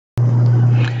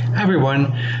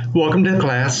everyone, welcome to the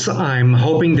class. I'm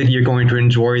hoping that you're going to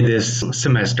enjoy this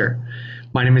semester.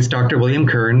 My name is Dr. William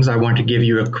Kearns. I want to give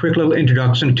you a quick little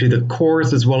introduction to the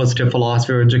course as well as to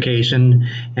philosophy of education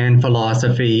and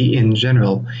philosophy in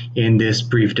general in this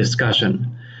brief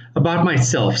discussion. About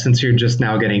myself, since you're just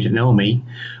now getting to know me,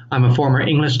 I'm a former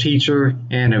English teacher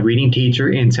and a reading teacher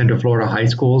in Central Florida high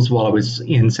schools while I was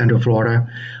in Central Florida.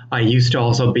 I used to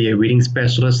also be a reading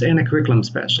specialist and a curriculum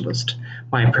specialist.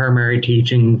 My primary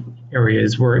teaching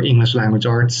areas were English language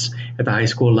arts at the high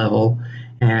school level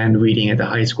and reading at the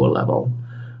high school level.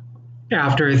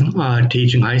 After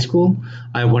teaching high school,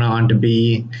 I went on to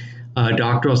be a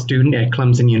doctoral student at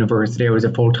Clemson University. I was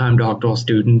a full-time doctoral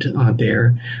student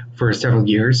there for several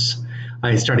years.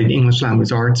 I studied English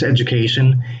language arts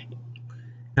education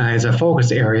as a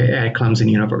focus area at Clemson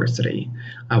University.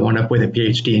 I wound up with a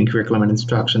PhD in curriculum and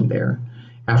instruction there.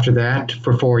 After that,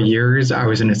 for 4 years, I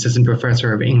was an assistant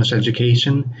professor of English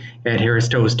education at Harris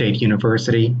Stowe State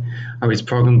University. I was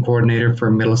program coordinator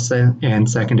for middle and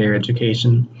secondary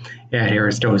education at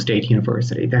Harris Stowe State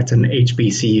University. That's an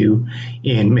HBCU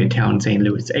in Midtown St.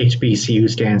 Louis. HBCU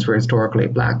stands for Historically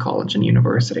Black College and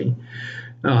University.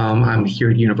 I'm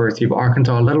here at University of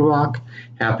Arkansas Little Rock.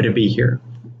 Happy to be here.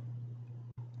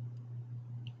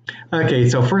 Okay,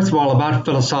 so first of all, about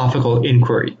philosophical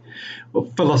inquiry.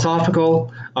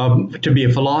 Philosophical, to be a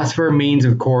philosopher means,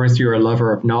 of course, you're a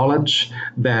lover of knowledge.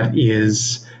 That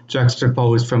is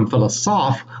juxtaposed from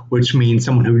philosophe, which means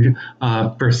someone who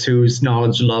pursues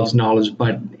knowledge, loves knowledge,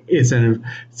 but isn't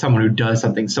someone who does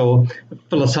something. So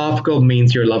philosophical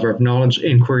means you're a lover of knowledge.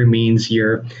 Inquiry means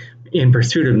you're in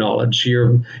pursuit of knowledge.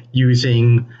 You're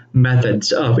using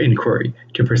methods of inquiry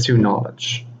to pursue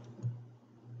knowledge.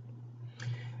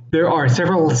 There are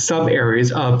several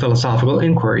sub-areas of philosophical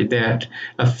inquiry that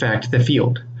affect the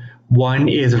field. One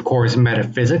is, of course,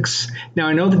 metaphysics. Now,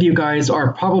 I know that you guys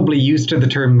are probably used to the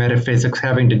term metaphysics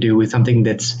having to do with something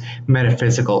that's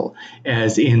metaphysical,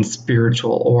 as in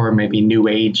spiritual or maybe new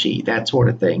agey, that sort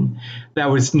of thing. That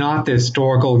was not the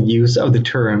historical use of the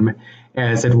term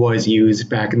as it was used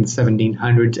back in the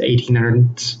 1700s,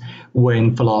 1800s,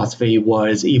 when philosophy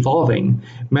was evolving.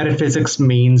 Metaphysics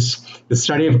means the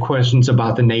study of questions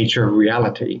about the nature of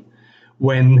reality.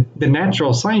 When the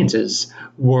natural sciences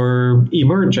were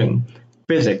emerging,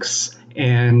 physics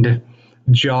and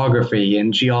geography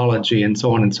and geology and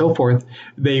so on and so forth,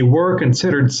 they were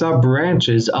considered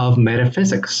sub-branches of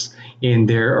metaphysics in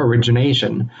their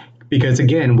origination. Because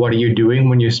again, what are you doing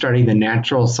when you're studying the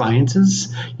natural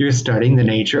sciences? You're studying the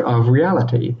nature of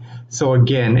reality. So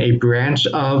again, a branch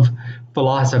of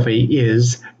philosophy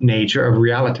is nature of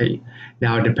reality.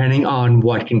 Now, depending on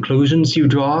what conclusions you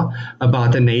draw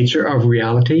about the nature of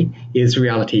reality, is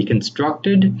reality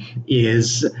constructed?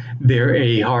 Is there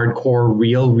a hardcore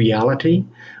real reality?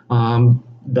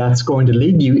 That's going to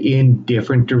lead you in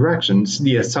different directions.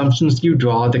 The assumptions you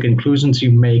draw, the conclusions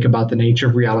you make about the nature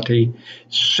of reality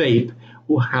shape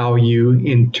how you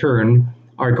in turn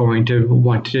are going to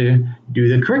want to do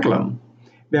the curriculum.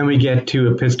 Then we get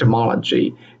to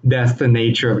epistemology. That's the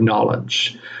nature of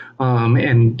knowledge.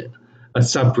 And a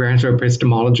sub-branch of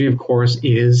epistemology, of course,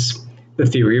 is the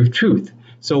theory of truth.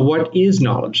 So what is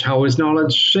knowledge? How is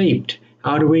knowledge shaped?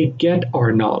 How do we get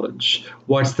our knowledge?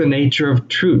 What's the nature of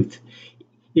truth?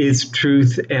 Is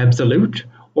truth absolute,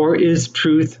 or is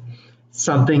truth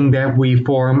something that we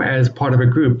form as part of a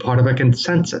group, part of a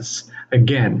consensus?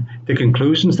 Again, the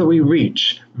conclusions that we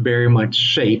reach very much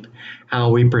shape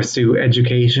how we pursue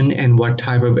education and what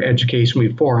type of education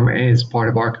we form as part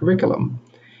of our curriculum.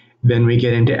 Then we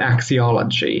get into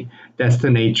axiology. That's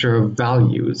the nature of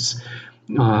values.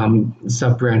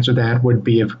 Sub-branch of that would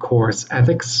be, of course,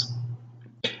 ethics.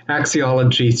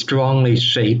 Axiology strongly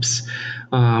shapes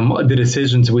the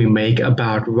decisions we make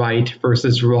about right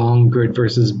versus wrong, good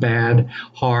versus bad,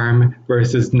 harm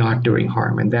versus not doing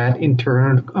harm. And that in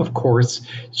turn, of course,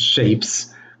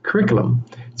 shapes curriculum.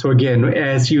 So again,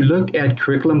 as you look at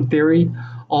curriculum theory,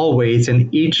 always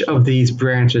in each of these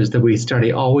branches that we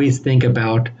study, always think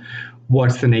about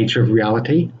what's the nature of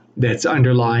reality that's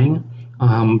underlying,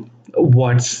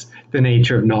 what's the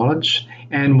nature of knowledge,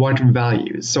 and what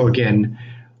values. So again,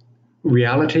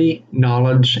 reality,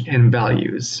 knowledge, and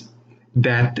values.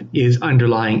 That is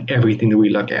underlying everything that we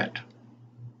look at.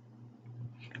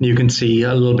 You can see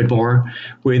a little bit more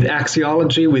with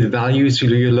axiology, with values.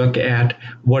 You look at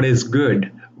what is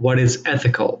good, what is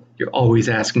ethical. You're always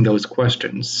asking those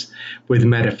questions. With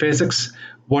metaphysics,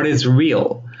 what is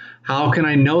real? How can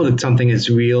I know that something is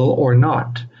real or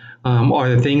not? Are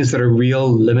the things that are real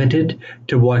limited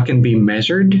to what can be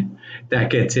measured? That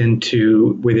gets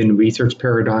into, within research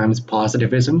paradigms,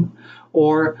 positivism.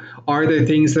 Or are there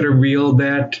things that are real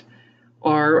that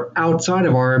are outside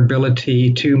of our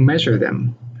ability to measure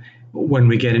them. When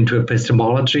we get into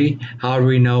epistemology, how do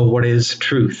we know what is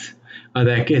truth?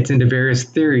 That gets into various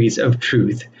theories of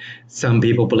truth. Some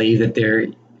people believe that there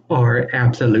are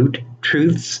absolute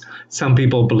truths. Some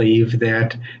people believe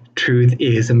that truth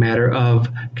is a matter of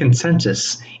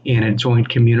consensus in a joint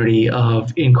community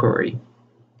of inquiry.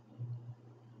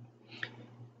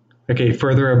 Okay,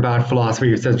 further about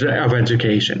philosophy of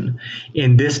education.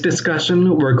 In this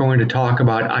discussion, we're going to talk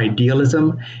about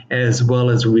idealism as well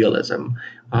as realism.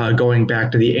 Going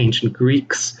back to the ancient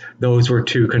Greeks, those were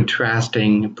two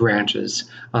contrasting branches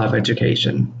of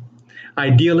education.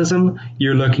 Idealism,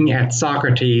 you're looking at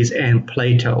Socrates and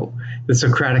Plato. The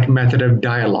Socratic method of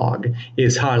dialogue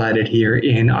is highlighted here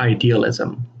in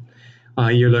idealism.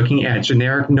 You're looking at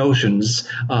generic notions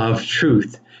of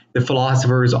truth. The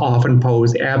philosophers often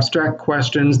pose abstract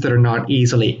questions that are not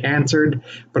easily answered,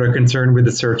 but are concerned with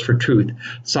the search for truth.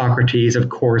 Socrates, of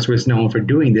course, was known for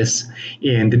doing this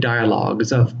in the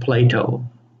dialogues of Plato.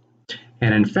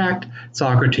 And in fact,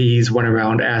 Socrates went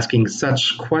around asking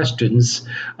such questions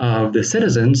of the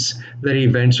citizens that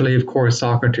eventually, of course,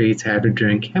 Socrates had to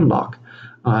drink hemlock.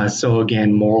 So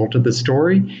again, moral to the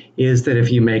story is that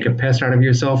if you make a pest out of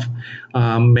yourself,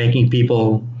 making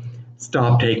people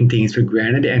stop taking things for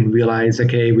granted and realize,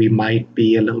 okay, we might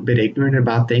be a little bit ignorant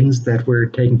about things that we're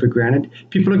taking for granted,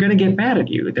 people are going to get mad at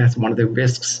you. That's one of the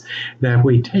risks that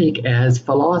we take as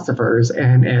philosophers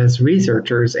and as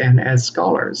researchers and as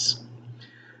scholars.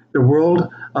 The world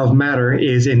of matter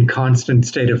is in constant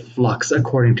state of flux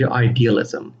according to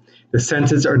idealism. The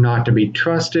senses are not to be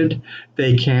trusted.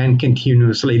 They can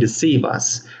continuously deceive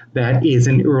us. That is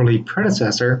an early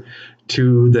predecessor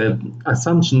to the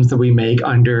assumptions that we make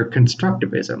under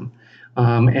constructivism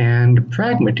and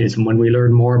pragmatism. When we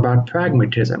learn more about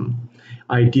pragmatism,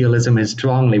 idealism is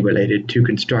strongly related to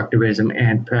constructivism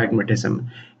and pragmatism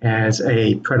as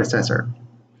a predecessor.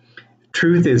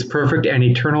 Truth is perfect and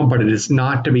eternal, but it is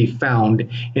not to be found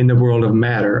in the world of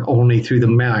matter, only through the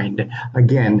mind.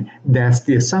 Again, that's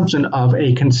the assumption of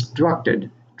a constructed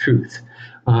truth.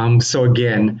 So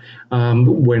again,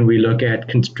 when we look at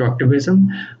constructivism,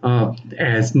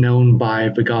 as known by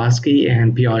Vygotsky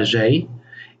and Piaget,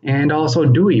 and also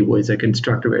Dewey was a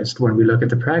constructivist. When we look at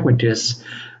the pragmatists,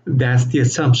 that's the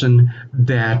assumption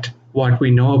that what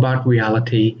we know about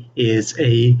reality is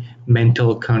a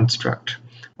mental construct.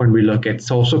 When we look at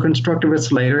social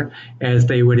constructivists later, as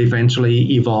they would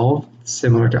eventually evolve,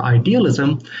 similar to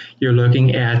idealism, you're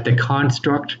looking at the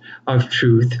construct of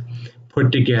truth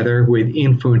put together with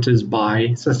influences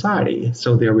by society.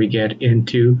 So there we get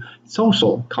into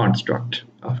social construct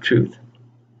of truth.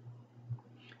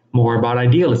 More about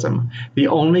idealism. The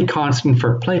only constant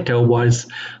for Plato was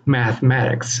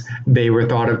mathematics. They were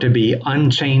thought of to be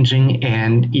unchanging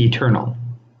and eternal.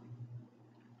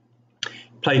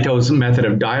 Plato's method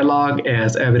of dialogue,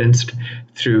 as evidenced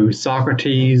through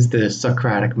Socrates, the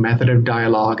Socratic method of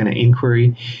dialogue and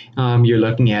inquiry, you're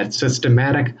looking at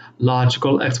systematic,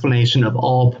 logical explanation of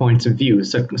all points of view.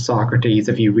 So Socrates,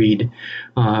 if you read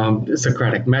the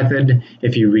Socratic method,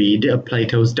 if you read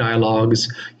Plato's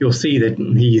dialogues, you'll see that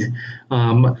he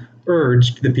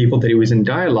urged the people that he was in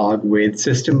dialogue with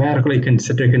systematically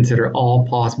consider all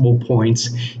possible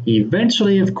points.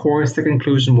 Eventually, of course, the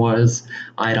conclusion was,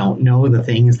 I don't know the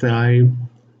things that I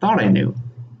thought I knew.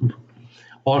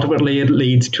 Ultimately, it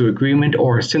leads to agreement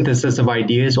or synthesis of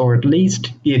ideas, or at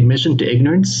least the admission to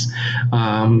ignorance.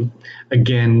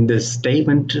 Again, the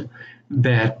statement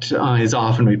that is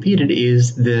often repeated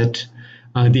is that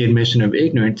the admission of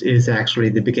ignorance is actually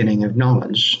the beginning of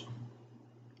knowledge.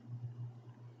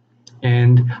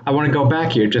 And I want to go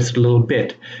back here just a little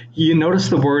bit. You notice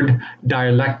the word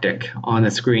dialectic on the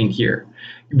screen here.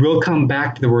 We'll come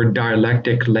back to the word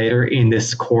dialectic later in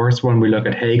this course when we look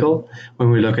at Hegel, when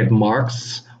we look at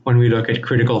Marx, when we look at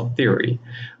critical theory.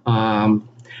 The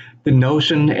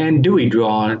notion, and Dewey drew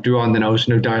on the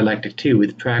notion of dialectic too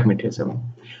with pragmatism.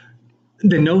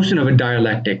 The notion of a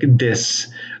dialectic, this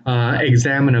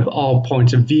examine of all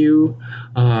points of view,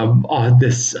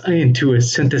 this into a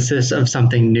synthesis of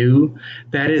something new,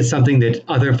 that is something that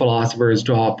other philosophers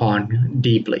draw upon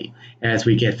deeply as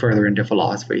we get further into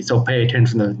philosophy. So pay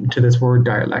attention to this word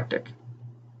dialectic.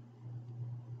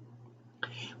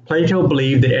 Plato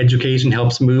believed that education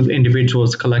helps move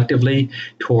individuals collectively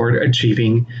toward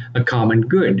achieving a common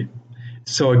good.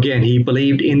 So again, he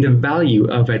believed in the value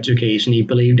of education, he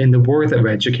believed in the worth of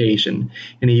education,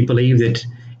 and he believed that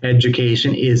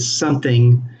education is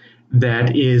something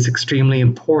that is extremely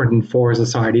important for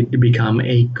society to become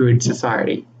a good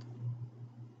society.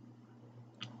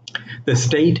 The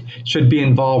state should be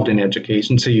involved in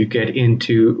education, so you get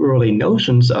into early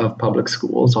notions of public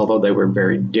schools, although they were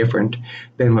very different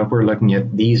than what we're looking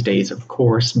at these days, of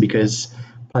course, because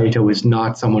Plato is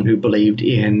not someone who believed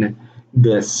in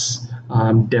this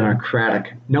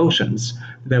democratic notions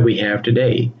that we have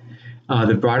today.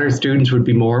 The broader students would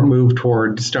be more moved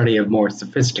toward study of more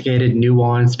sophisticated,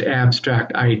 nuanced,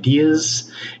 abstract ideas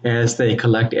as they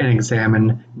collect and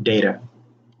examine data.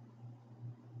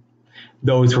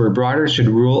 Those who are broader should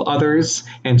rule others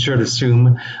and should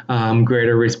assume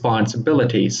greater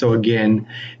responsibility. So again,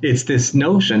 it's this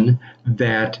notion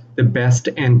that the best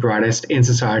and brightest in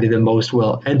society, the most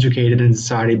well-educated in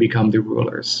society, become the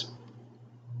rulers.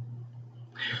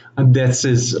 This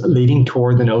is leading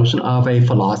toward the notion of a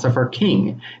philosopher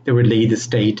king that would lead the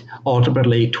state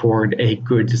ultimately toward a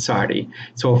good society.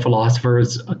 So a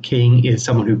philosopher's king is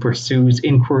someone who pursues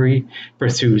inquiry,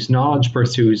 pursues knowledge,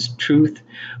 pursues truth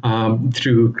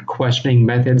through questioning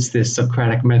methods, this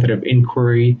Socratic method of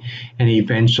inquiry, and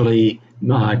eventually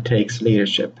takes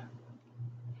leadership.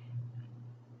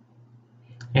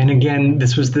 And again,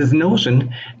 this was this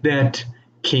notion that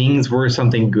kings were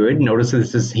something good.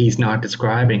 Notice he's not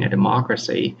describing a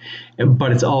democracy,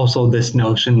 but it's also this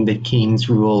notion that kings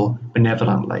rule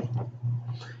benevolently.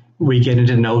 We get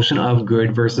into the notion of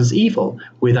good versus evil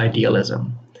with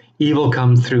idealism. Evil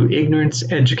comes through ignorance.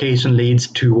 Education leads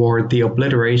toward the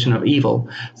obliteration of evil.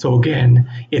 So again,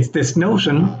 it's this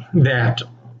notion that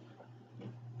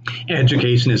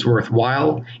education is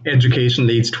worthwhile, education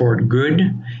leads toward good,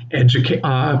 and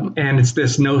it's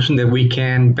this notion that we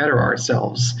can better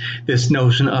ourselves, this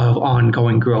notion of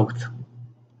ongoing growth.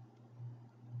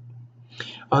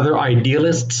 Other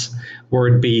idealists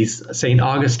would be St.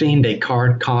 Augustine,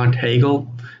 Descartes, Kant, Hegel.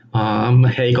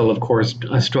 Hegel, of course,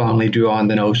 strongly drew on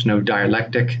the notion of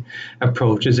dialectic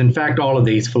approaches. In fact, all of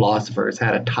these philosophers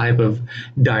had a type of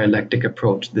dialectic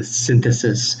approach, the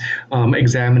synthesis,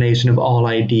 examination of all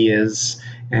ideas,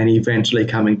 and eventually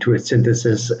coming to a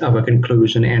synthesis of a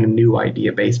conclusion and a new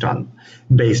idea based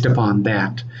upon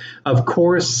that. Of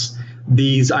course,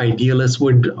 these idealists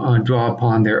would draw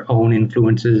upon their own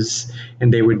influences,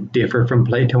 and they would differ from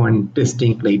Plato in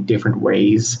distinctly different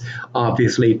ways.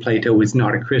 Obviously, Plato was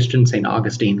not a Christian, St.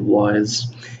 Augustine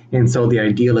was, and so the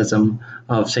idealism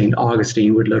of St.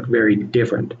 Augustine would look very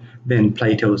different than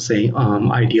Plato's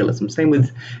idealism. Same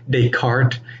with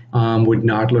Descartes, would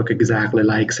not look exactly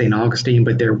like St. Augustine,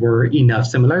 but there were enough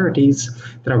similarities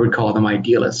that I would call them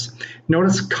idealists.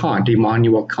 Notice Kant,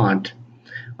 Immanuel Kant.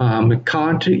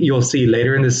 Kant, you'll see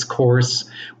later in this course,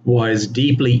 was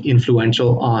deeply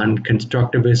influential on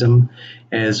constructivism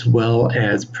as well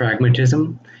as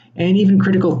pragmatism and even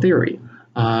critical theory.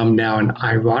 Now, an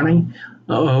irony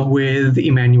with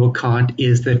Immanuel Kant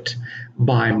is that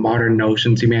by modern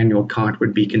notions, Immanuel Kant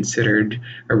would be considered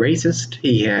a racist.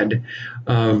 He had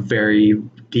very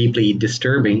deeply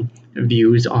disturbing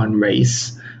views on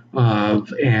race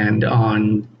and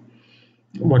on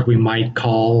what we might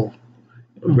call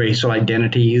racial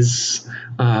identities.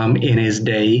 In his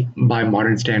day. By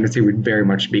modern standards, he would very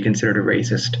much be considered a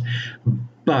racist.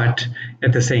 But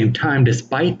at the same time,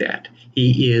 despite that,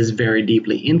 he is very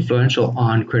deeply influential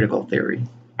on critical theory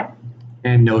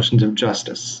and notions of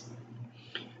justice.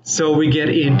 So we get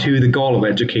into the goal of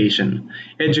education.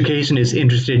 Education is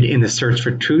interested in the search for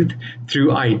truth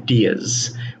through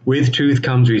ideas. With truth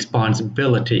comes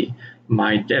responsibility.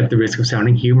 Might, at the risk of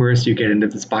sounding humorous, you get into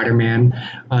the Spider-Man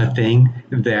thing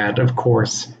that, of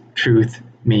course, truth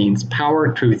means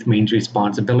power. Truth means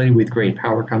responsibility. With great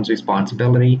power comes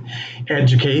responsibility.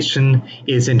 Education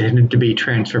is intended to be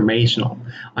transformational.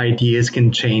 Ideas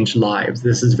can change lives.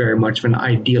 This is very much of an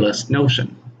idealist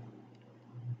notion.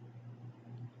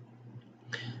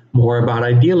 More about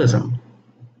idealism.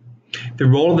 The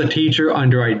role of the teacher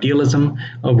under idealism,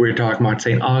 we're talking about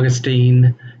St.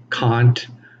 Augustine, Kant,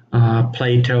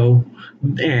 Plato,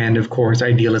 and of course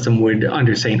idealism would,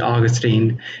 under St.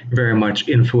 Augustine, very much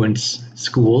influence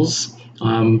schools,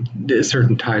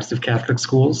 certain types of Catholic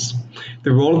schools.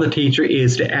 The role of the teacher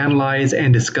is to analyze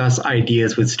and discuss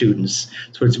ideas with students,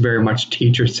 so it's very much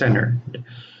teacher-centered.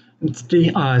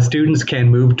 Students can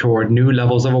move toward new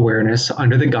levels of awareness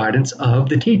under the guidance of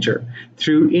the teacher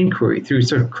through inquiry, through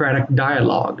Socratic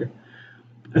dialogue.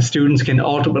 Students can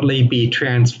ultimately be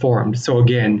transformed. So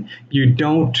again, you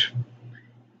don't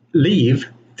leave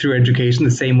through education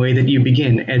the same way that you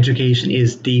begin. Education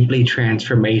is deeply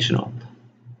transformational.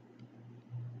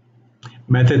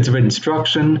 Methods of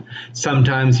instruction.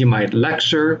 Sometimes you might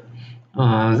lecture.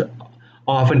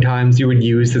 Oftentimes you would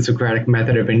use the Socratic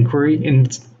method of inquiry. In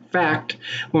fact,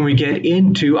 when we get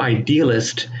into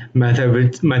idealist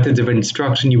methods of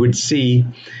instruction, you would see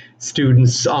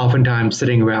students oftentimes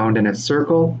sitting around in a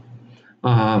circle.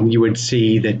 You would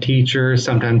see the teacher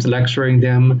sometimes lecturing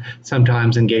them,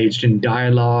 sometimes engaged in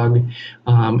dialogue,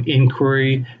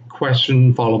 inquiry,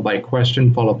 question followed by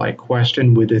question followed by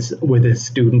question with a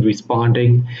student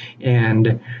responding,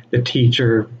 and the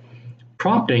teacher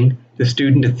prompting the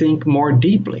student to think more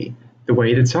deeply, the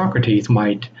way that Socrates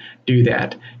might do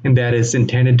that. And that is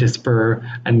intended to spur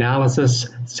analysis,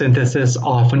 synthesis,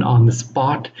 often on the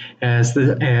spot, as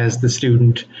the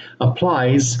student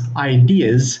applies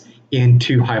ideas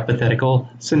into hypothetical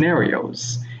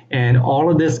scenarios. And all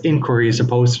of this inquiry is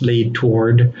supposed to lead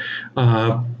toward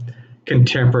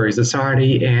contemporary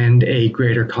society and a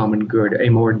greater common good, a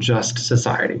more just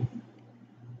society.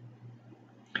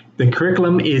 The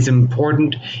curriculum is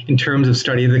important in terms of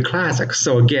study of the classics.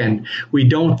 So again, we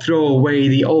don't throw away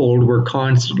the old, we're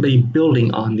constantly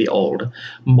building on the old.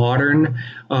 Modern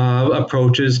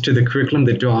approaches to the curriculum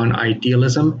that draw on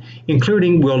idealism,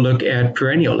 including we'll look at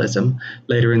perennialism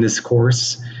later in this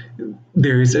course.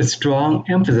 There's a strong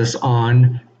emphasis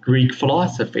on Greek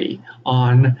philosophy,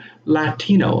 on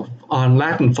Latin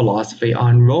philosophy,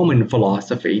 on Roman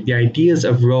philosophy, the ideas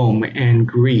of Rome and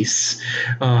Greece.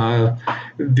 So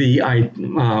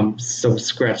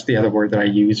scratch the other word that I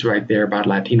used right there about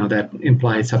Latino that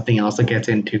implies something else that gets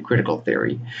into critical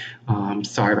theory.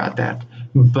 Sorry about that.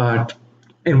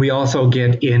 And we also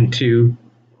get into,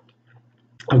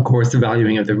 of course, the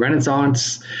valuing of the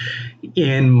Renaissance.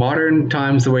 In modern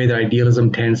times, the way that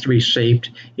idealism tends to be shaped,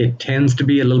 it tends to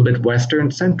be a little bit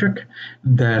Western-centric.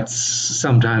 That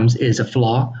sometimes is a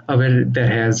flaw of it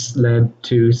that has led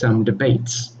to some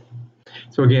debates.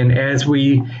 So again, as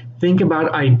we think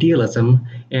about idealism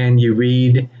and you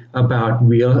read about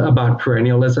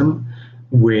perennialism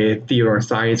with Theodore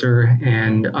Sizer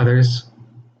and others,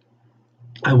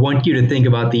 I want you to think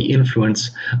about the influence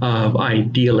of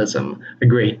idealism a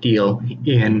great deal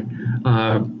in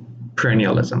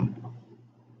perennialism.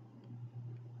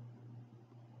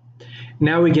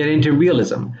 Now we get into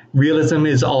realism. Realism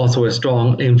is also a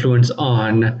strong influence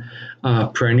on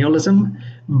perennialism,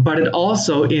 but it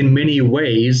also, in many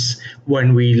ways,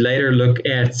 when we later look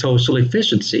at social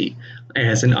efficiency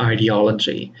as an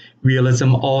ideology,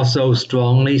 realism also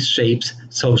strongly shapes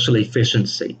social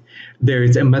efficiency. There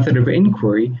is a method of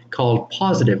inquiry called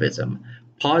positivism.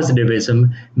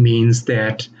 Positivism means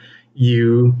that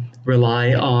you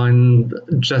rely on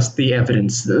just the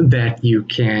evidence that you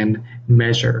can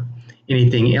measure.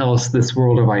 Anything else, this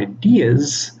world of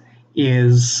ideas,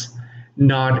 is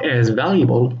not as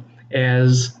valuable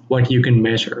as what you can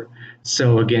measure.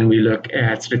 So again, we look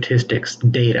at statistics,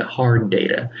 data, hard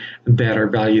data that are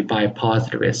valued by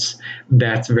positivists.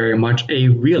 That's very much a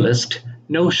realist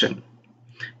notion.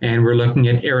 And we're looking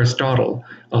at Aristotle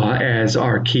as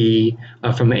our key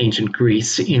from ancient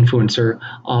Greece influencer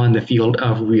on the field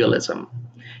of realism.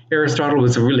 Aristotle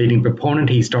was a leading proponent.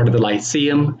 He started the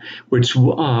Lyceum, which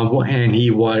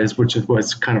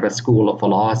was kind of a school of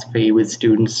philosophy with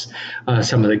students.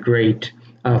 Some of the great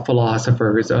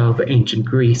philosophers of ancient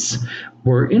Greece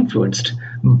were influenced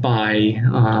by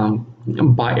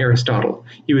Aristotle.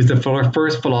 He was the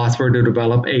first philosopher to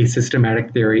develop a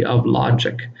systematic theory of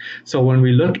logic. So when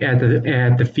we look at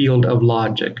the field of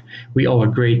logic, we owe a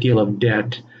great deal of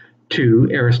debt to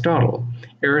Aristotle.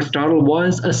 Aristotle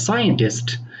was a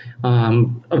scientist,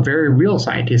 a very real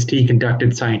scientist. He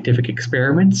conducted scientific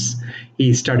experiments.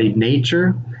 He studied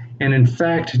nature. And in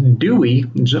fact, Dewey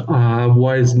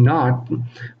was not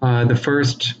the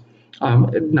first,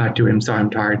 not Dewey, I'm sorry, I'm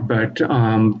tired, but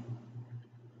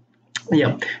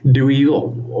Dewey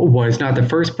was not the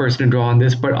first person to draw on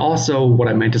this, but also what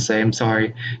I meant to say, I'm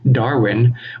sorry,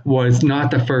 Darwin was not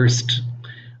the first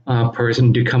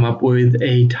person to come up with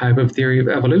a type of theory of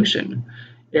evolution.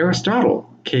 Aristotle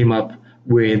came up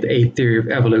with a theory of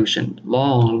evolution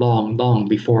long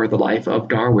before the life of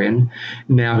Darwin.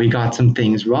 Now he got some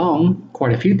things wrong,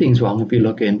 quite a few things wrong if you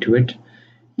look into it.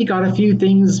 He got a few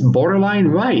things borderline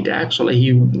right, actually.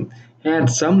 He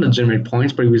had some legitimate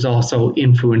points, but he was also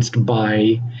influenced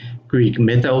by Greek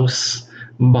mythos,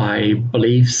 by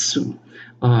beliefs,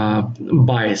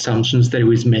 by assumptions that he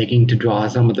was making to draw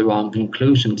some of the wrong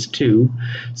conclusions too.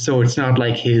 So it's not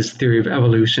like his theory of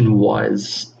evolution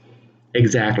was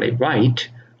exactly right,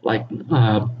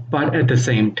 but at the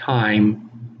same time,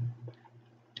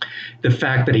 the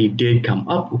fact that he did come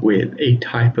up with a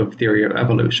type of theory of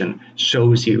evolution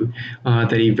shows you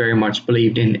that he very much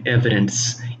believed in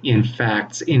evidence, in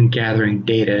facts, in gathering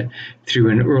data through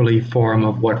an early form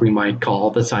of what we might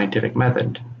call the scientific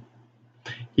method.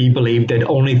 He believed that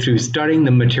only through studying the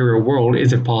material world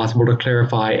is it possible to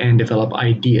clarify and develop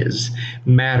ideas.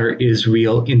 Matter is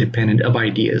real, independent of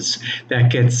ideas.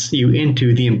 That gets you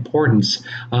into the importance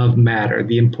of matter,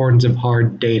 the importance of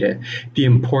hard data, the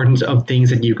importance of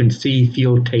things that you can see,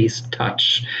 feel, taste,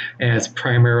 touch as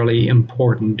primarily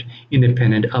important,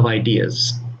 independent of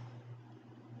ideas.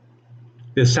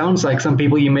 This sounds like some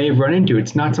people you may have run into.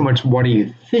 It's not so much what do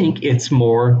you think, it's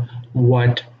more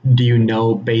what do you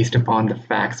know based upon the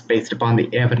facts, based upon the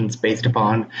evidence, based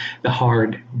upon the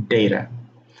hard data.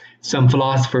 Some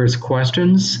philosophers'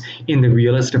 questions in the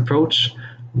realist approach: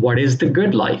 what is the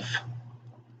good life?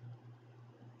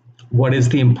 What is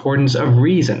the importance of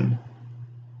reason?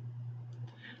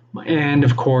 And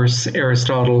of course,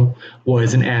 Aristotle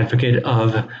was an advocate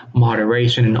of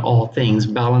moderation in all things,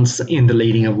 balance in the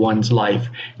leading of one's life.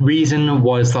 Reason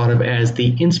was thought of as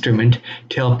the instrument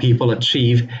to help people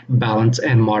achieve balance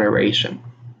and moderation.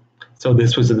 So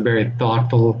this was a very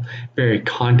thoughtful, very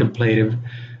contemplative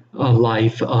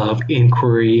life of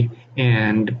inquiry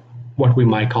and what we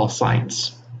might call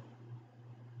science.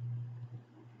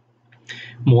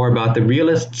 More about the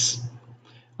realists.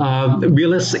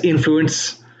 Realists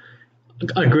influence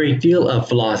a great deal of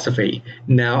philosophy.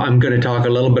 Now I'm going to talk a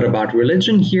little bit about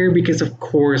religion here because of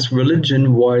course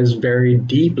religion was very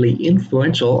deeply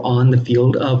influential on the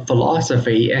field of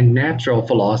philosophy and natural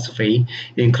philosophy,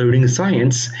 including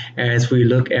science, as we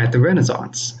look at the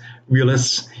Renaissance.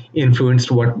 Realists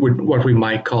influenced what we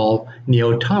might call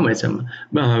Neo-Thomism,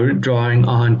 drawing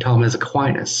on Thomas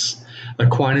Aquinas.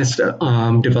 Aquinas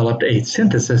developed a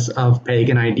synthesis of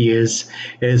pagan ideas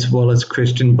as well as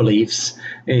Christian beliefs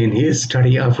in his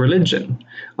study of religion.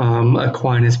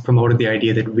 Aquinas promoted the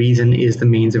idea that reason is the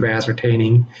means of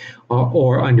ascertaining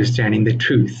or understanding the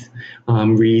truth.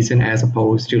 Reason as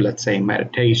opposed to, let's say,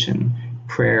 meditation,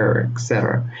 prayer,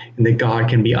 etc., and that God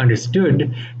can be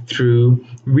understood through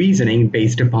reasoning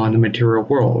based upon the material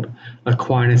world.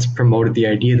 Aquinas promoted the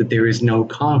idea that there is no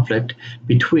conflict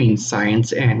between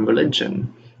science and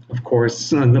religion. Of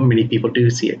course, many people do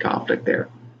see a conflict there.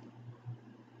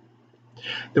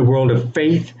 The world of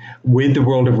faith with the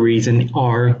world of reason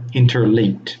are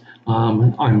interlinked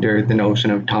under the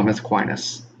notion of Thomas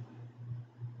Aquinas.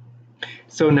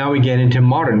 So now we get into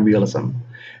modern realism.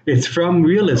 It's from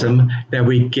realism that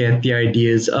we get the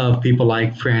ideas of people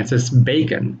like Francis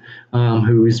Bacon,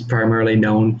 who's primarily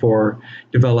known for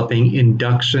developing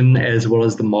induction as well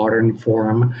as the modern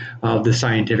form of the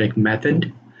scientific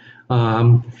method.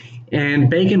 And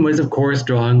Bacon was, of course,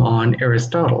 drawing on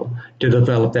Aristotle to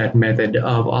develop that method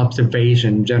of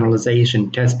observation,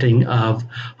 generalization, testing of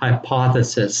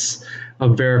hypothesis,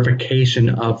 of verification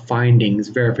of findings,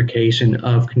 verification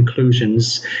of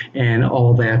conclusions, and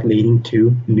all that leading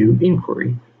to new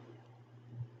inquiry.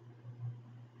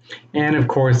 And of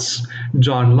course,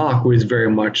 John Locke was very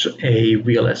much a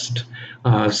realist.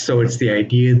 So it's the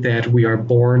idea that we are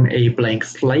born a blank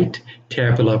slate,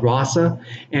 tabula rasa,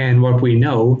 and what we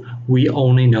know, we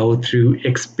only know through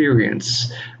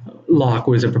experience. Locke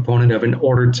was a proponent of an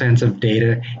ordered sense of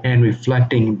data and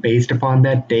reflecting based upon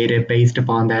that data, based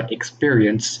upon that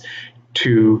experience,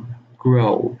 to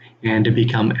grow and to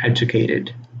become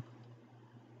educated.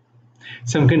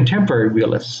 Some contemporary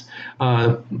realists.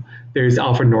 There's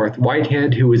Alfred North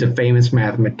Whitehead, who was a famous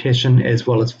mathematician as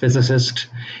well as physicist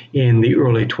in the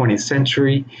early 20th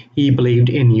century. He believed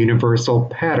in universal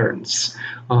patterns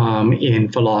in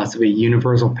philosophy,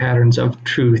 universal patterns of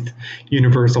truth,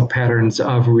 universal patterns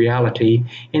of reality,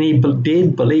 and he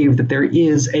did believe that there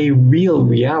is a real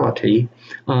reality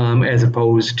as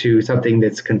opposed to something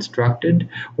that's constructed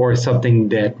or something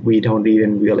that we don't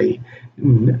even really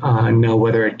know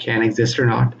whether it can exist or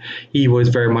not. He was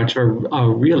very much a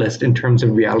realist in terms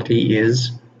of reality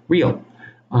is real,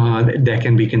 that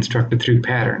can be constructed through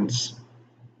patterns.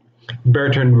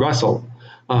 Bertrand Russell,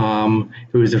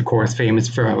 who is of course famous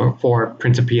for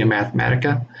Principia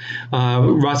Mathematica.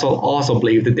 Russell also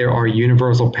believed that there are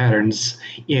universal patterns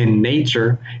in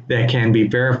nature that can be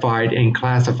verified and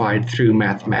classified through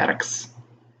mathematics.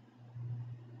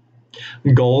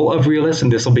 Goal of realists,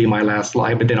 and this will be my last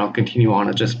slide, but then I'll continue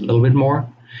on just a little bit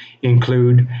more,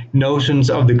 include notions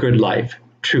of the good life,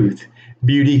 truth.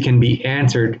 Beauty can be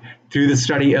answered through the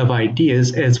study of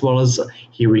ideas as well as,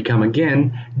 here we come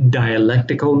again,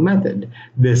 dialectical method.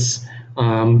 This,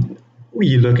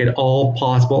 you look at all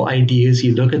possible ideas,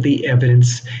 you look at the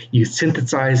evidence, you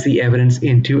synthesize the evidence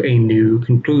into a new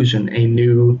conclusion, a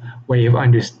new way of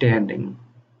understanding.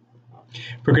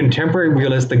 For contemporary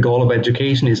realists, the goal of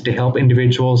education is to help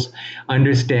individuals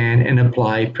understand and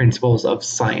apply principles of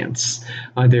science.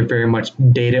 They're very much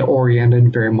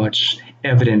data-oriented, very much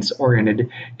evidence-oriented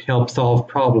to help solve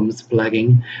problems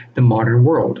plaguing the modern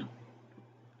world.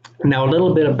 Now, a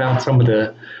little bit about some of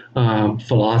the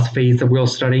philosophies that we'll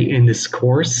study in this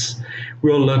course.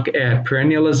 We'll look at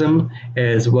perennialism,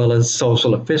 as well as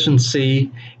social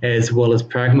efficiency, as well as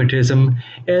pragmatism,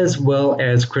 as well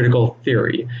as critical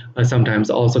theory, sometimes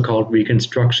also called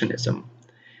Reconstructionism.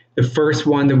 The first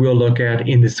one that we'll look at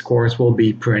in this course will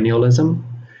be perennialism.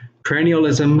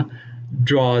 Perennialism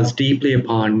draws deeply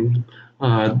upon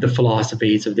the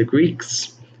philosophies of the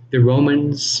Greeks, the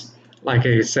Romans. Like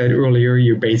I said earlier,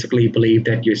 you basically believe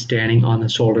that you're standing on the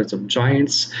shoulders of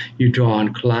giants. You draw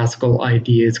on classical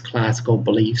ideas, classical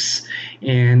beliefs,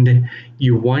 and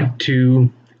you want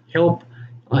to help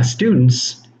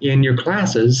students in your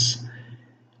classes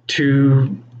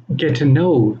to get to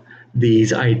know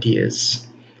these ideas.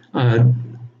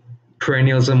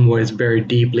 Perennialism was very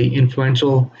deeply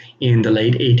influential in the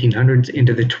late 1800s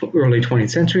into the early 20th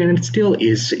century, and it still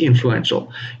is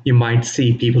influential. You might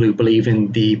see people who believe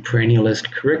in the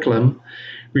perennialist curriculum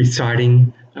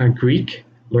reciting Greek,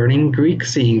 learning Greek,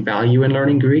 seeing value in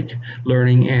learning Greek,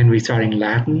 learning and reciting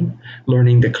Latin,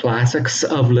 learning the classics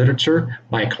of literature.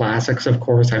 By classics, of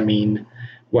course, I mean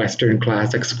Western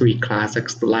classics, Greek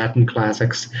classics, the Latin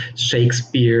classics,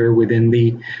 Shakespeare within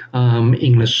the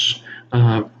English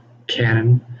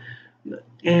canon,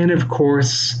 and of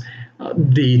course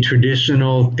the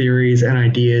traditional theories and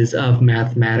ideas of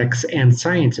mathematics and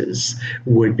sciences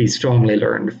would be strongly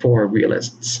learned for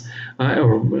realists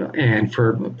and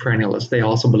for perennialists. They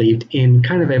also believed in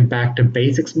kind of a back to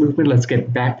basics movement. Let's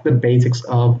get back to the basics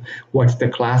of what's the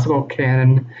classical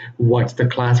canon, what's the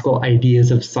classical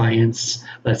ideas of science.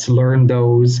 Let's learn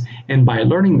those, and by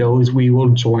learning those, we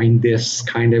will join this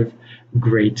kind of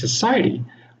great society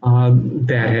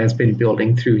that has been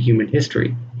building through human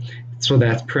history. So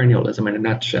that's perennialism in a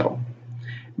nutshell.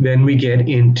 Then we get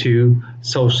into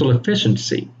social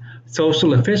efficiency.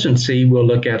 Social efficiency, we'll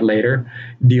look at later,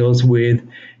 deals with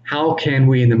how can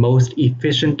we, in the most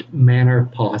efficient manner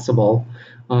possible,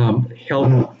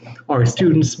 help our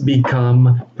students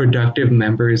become productive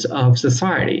members of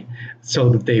society so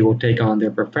that they will take on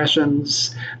their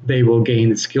professions, they will gain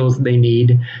the skills that they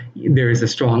need. There is a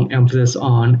strong emphasis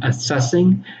on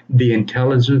assessing the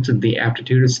intelligence and the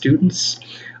aptitude of students,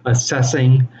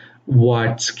 assessing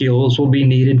what skills will be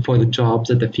needed for the jobs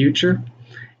of the future,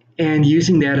 and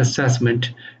using that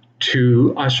assessment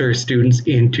to usher students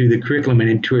into the curriculum and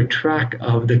into a track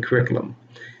of the curriculum.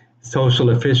 Social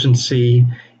efficiency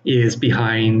is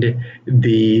behind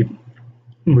the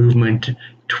movement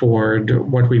toward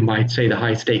what we might say the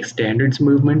high stakes standards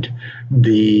movement,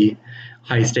 the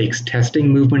high stakes testing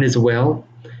movement as well,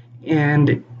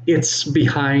 and it's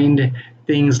behind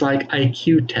things like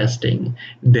IQ testing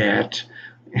that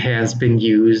has been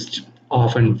used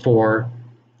often for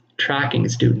tracking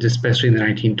students, especially in the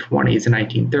 1920s and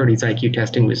 1930s. IQ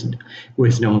testing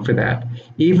was known for that.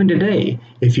 Even today,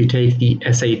 if you take the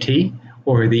SAT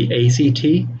or the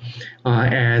ACT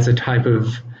as a type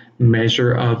of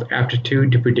measure of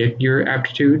aptitude to predict your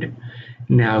aptitude.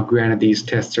 Now, granted, these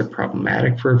tests are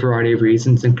problematic for a variety of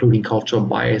reasons, including cultural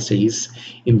biases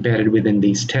embedded within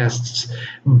these tests,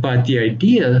 but the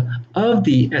idea of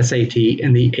the SAT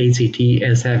and the ACT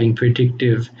as having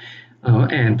predictive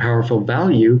and powerful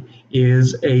value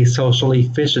is a social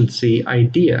efficiency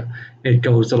idea. It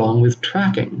goes along with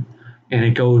tracking, and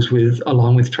it goes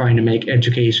along with trying to make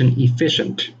education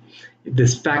efficient.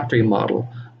 This factory model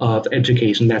of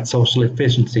education, that's social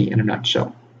efficiency in a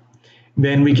nutshell.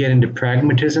 Then we get into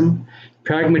pragmatism.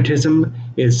 Pragmatism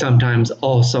is sometimes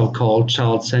also called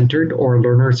child-centered or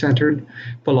learner-centered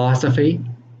philosophy.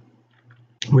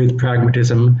 With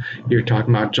pragmatism, you're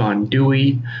talking about John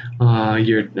Dewey,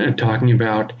 you're talking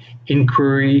about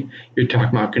inquiry, you're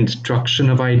talking about construction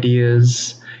of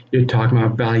ideas, you're talking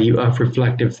about value of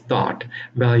reflective thought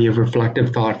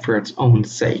for its own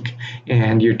sake.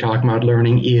 And you're talking about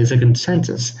learning is a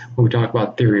consensus. When we talk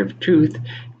about theory of truth,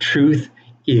 truth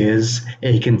is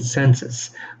a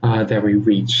consensus that we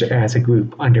reach as a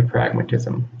group under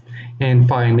pragmatism. And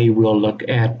finally, we'll look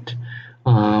at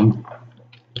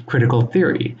critical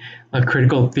theory.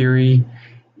 Critical theory,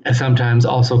 sometimes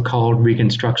also called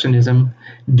Reconstructionism,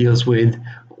 deals with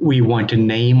we want to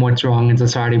name what's wrong in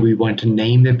society. We want to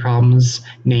name the problems,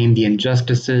 name the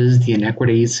injustices, the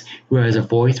inequities, who has a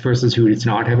voice versus who does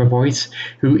not have a voice,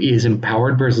 who is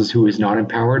empowered versus who is not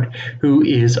empowered, who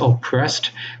is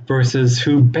oppressed versus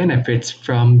who benefits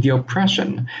from the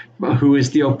oppression, who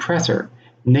is the oppressor.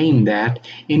 Name that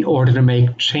in order to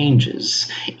make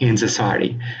changes in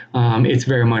society. It's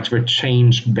very much of a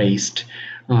change-based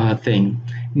thing.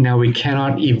 Now, we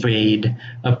cannot evade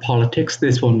politics.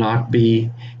 This will not be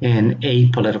an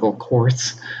apolitical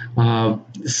course.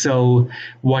 So,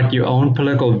 what your own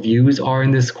political views are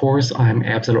in this course, I'm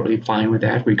absolutely fine with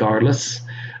that regardless.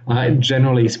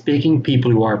 Generally speaking,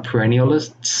 people who are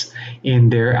perennialists in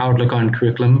their outlook on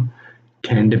curriculum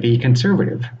tend to be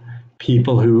conservative.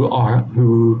 People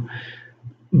who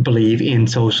believe in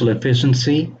social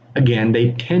efficiency, again,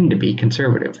 they tend to be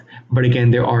conservative. But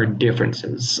again, there are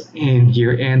differences in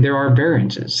here and there are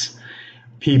variances.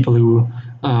 People who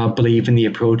believe in the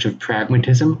approach of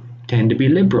pragmatism tend to be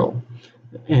liberal.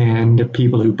 And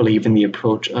people who believe in the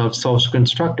approach of social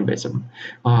constructivism,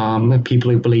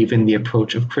 people who believe in the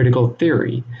approach of critical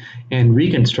theory and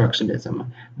reconstructionism,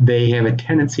 they have a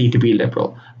tendency to be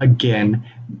liberal. Again,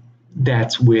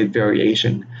 that's with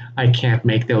variation. I can't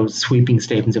make those sweeping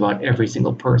statements about every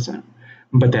single person,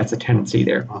 but that's a tendency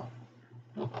there.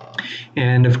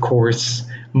 And of course,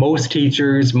 most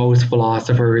teachers, most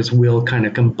philosophers will kind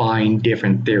of combine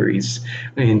different theories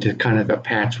into kind of a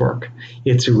patchwork.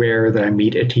 It's rare that I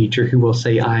meet a teacher who will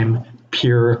say, I'm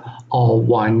pure, all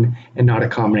one, and not a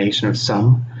combination of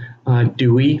some.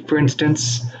 Dewey, for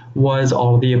instance, was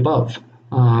all of the above,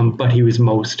 but he was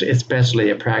most especially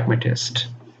a pragmatist.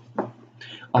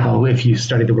 Although if you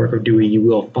study the work of Dewey, you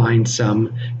will find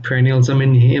some perennialism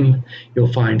in him,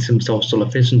 you'll find some social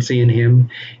efficiency in him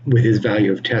with his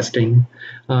value of testing,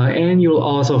 and you'll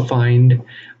also find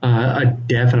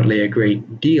definitely a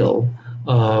great deal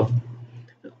of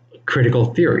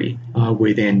critical theory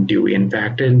within Dewey. In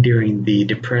fact, during the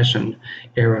Depression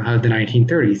era of the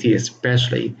 1930s, he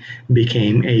especially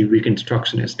became a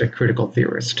Reconstructionist, a critical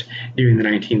theorist during the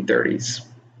 1930s.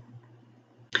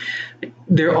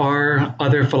 There are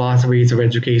other philosophies of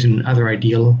education, other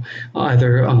ideologies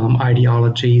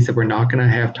that we're not going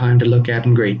to have time to look at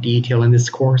in great detail in this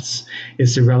course.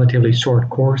 It's a relatively short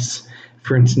course.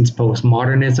 For instance,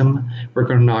 postmodernism,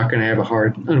 we're not going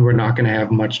to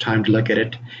have much time to look at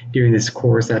it during this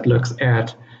course. That looks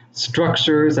at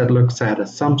structures, that looks at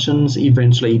assumptions,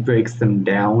 eventually breaks them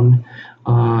down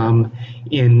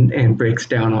and breaks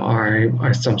down our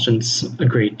assumptions a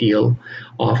great deal.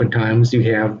 Oftentimes you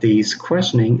have these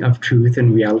questioning of truth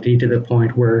and reality to the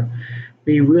point where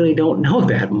we really don't know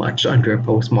that much under a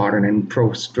postmodern and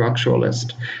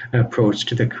post-structuralist approach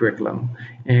to the curriculum.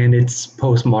 And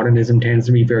postmodernism tends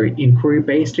to be very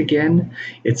inquiry-based again.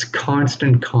 It's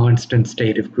constant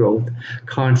state of growth,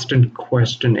 constant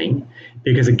questioning.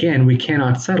 Because again, we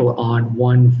cannot settle on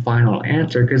one final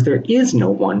answer because there is no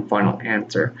one final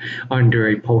answer under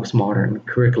a postmodern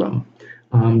curriculum.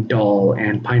 Dahl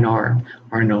and Pinar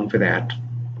are known for that.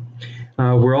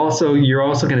 You're also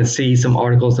going to see some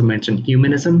articles that mention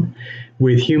humanism.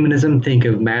 With humanism, think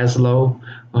of Maslow,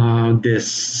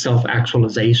 this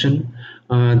self-actualization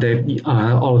that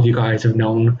all of you guys have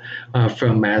known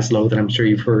from Maslow that I'm sure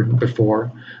you've heard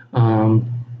before.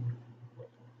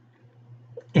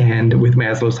 And with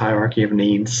Maslow's hierarchy of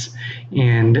needs.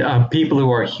 And people who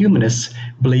are humanists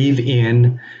believe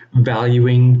in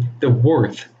valuing the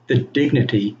worth, the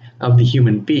dignity of the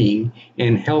human being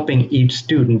and helping each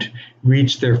student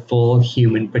reach their full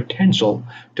human potential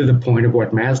to the point of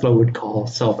what Maslow would call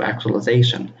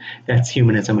self-actualization. That's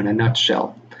humanism in a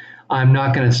nutshell. I'm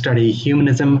not going to study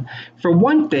humanism for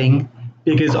one thing,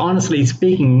 because honestly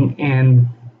speaking, and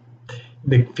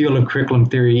the field of curriculum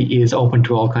theory is open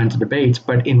to all kinds of debates,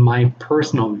 but in my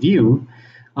personal view,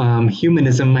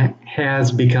 humanism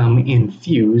has become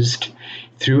infused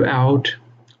throughout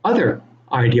other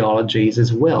ideologies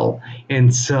as well.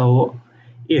 And so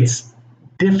it's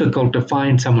difficult to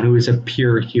find someone who is a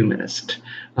pure humanist.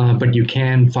 But you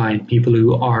can find people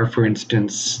who are, for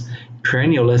instance,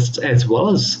 perennialists as well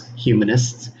as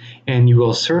humanists, and you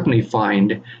will certainly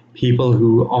find people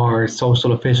who are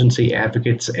social efficiency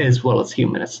advocates as well as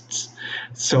humanists.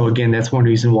 So again, that's one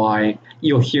reason why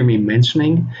you'll hear me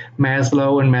mentioning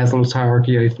Maslow and Maslow's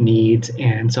hierarchy of needs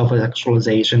and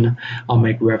self-actualization. I'll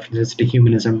make references to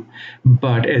humanism,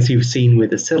 but as you've seen with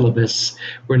the syllabus,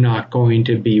 we're not going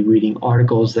to be reading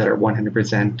articles that are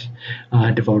 100%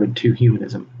 devoted to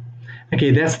humanism.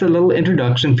 Okay, that's the little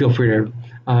introduction. Feel free to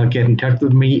get in touch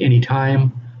with me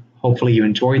anytime. Hopefully you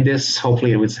enjoyed this.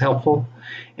 Hopefully it was helpful.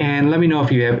 And let me know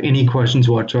if you have any questions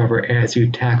whatsoever as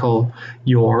you tackle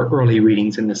your early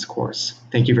readings in this course.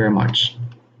 Thank you very much.